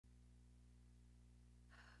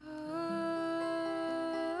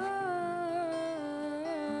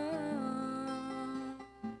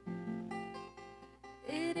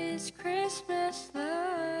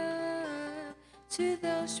To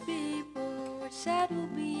those people who are sad will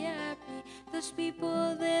be happy. Those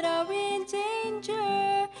people that are in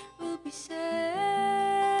danger will be safe.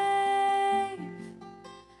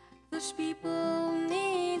 Those people who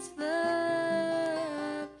need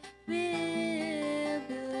love will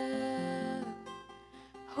be loved.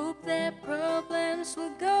 Hope that problems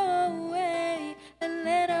will go away and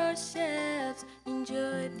let ourselves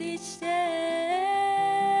enjoy this day.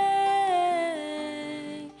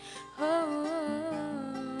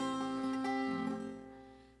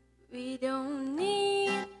 We don't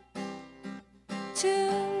need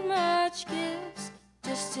too much gifts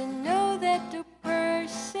just to know that the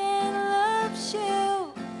person loves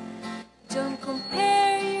you. Don't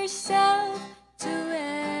compare yourself to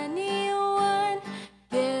anyone,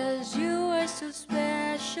 'cause you are so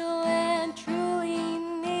special and truly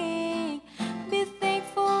unique. Be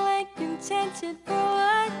thankful and contented for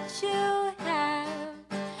what you have.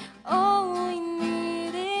 All we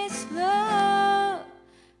need is love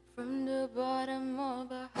from the bottom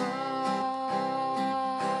of our hearts.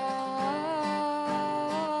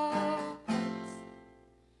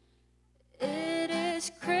 It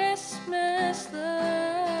is Christmas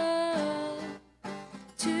love.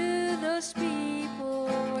 To those people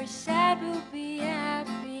who are sad will be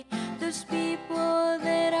happy. Those people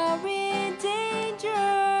that are in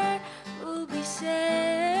danger will be safe.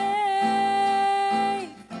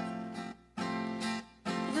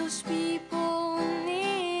 Those people who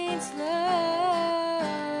need love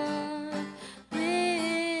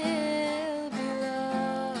will be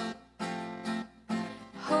loved.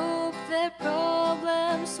 Hope that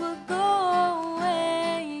problems will go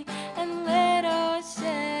away and let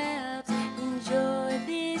ourselves enjoy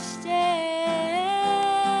this day.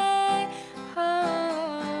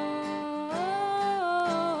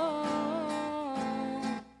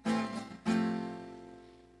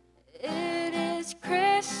 It is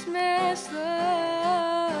Christmas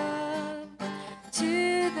love.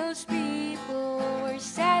 To those people who are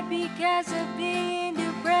sad because of being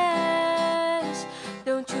depressed,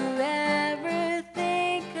 don't you ever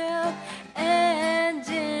think of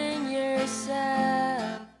ending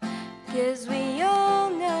yourself, 'cause we all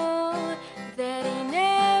know that in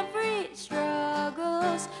every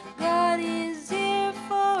struggles God is here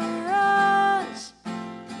for us.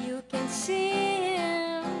 You can see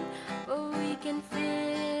Him, but we can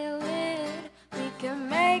feel it. We can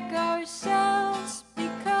make ourselves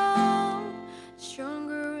become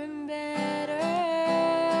stronger and better.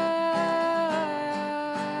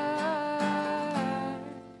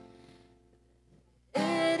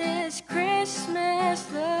 It is Christmas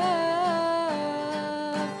love.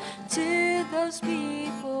 To those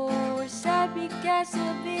people who are sad because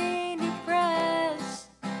of being depressed,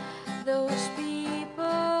 those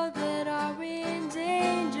people that are in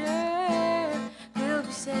danger will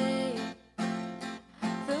be safe.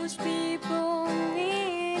 Those people who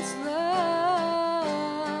need love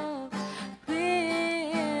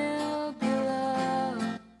will be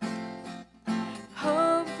loved.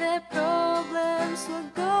 Hope that problems will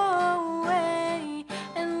go away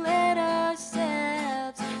and let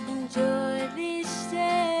ourselves enjoy this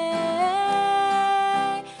day.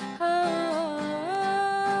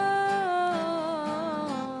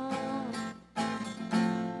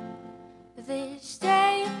 This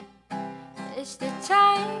day is the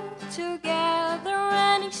time to gather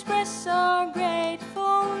and express our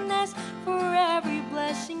gratefulness for every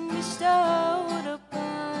blessing bestowed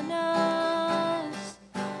upon us.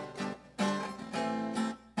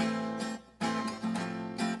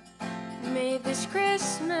 May this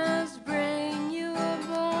Christmas bring you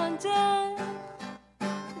abundance,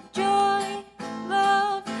 joy,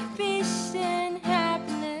 love, peace, and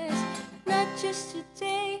happiness, not just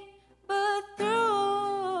today, but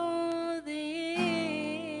through the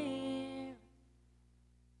year.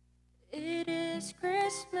 It is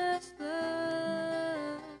Christmas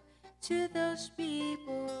love. To those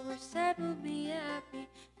people who are sad will be happy.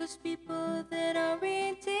 Those people that are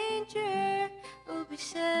in danger will be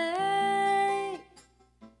safe.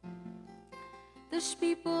 Those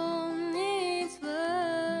people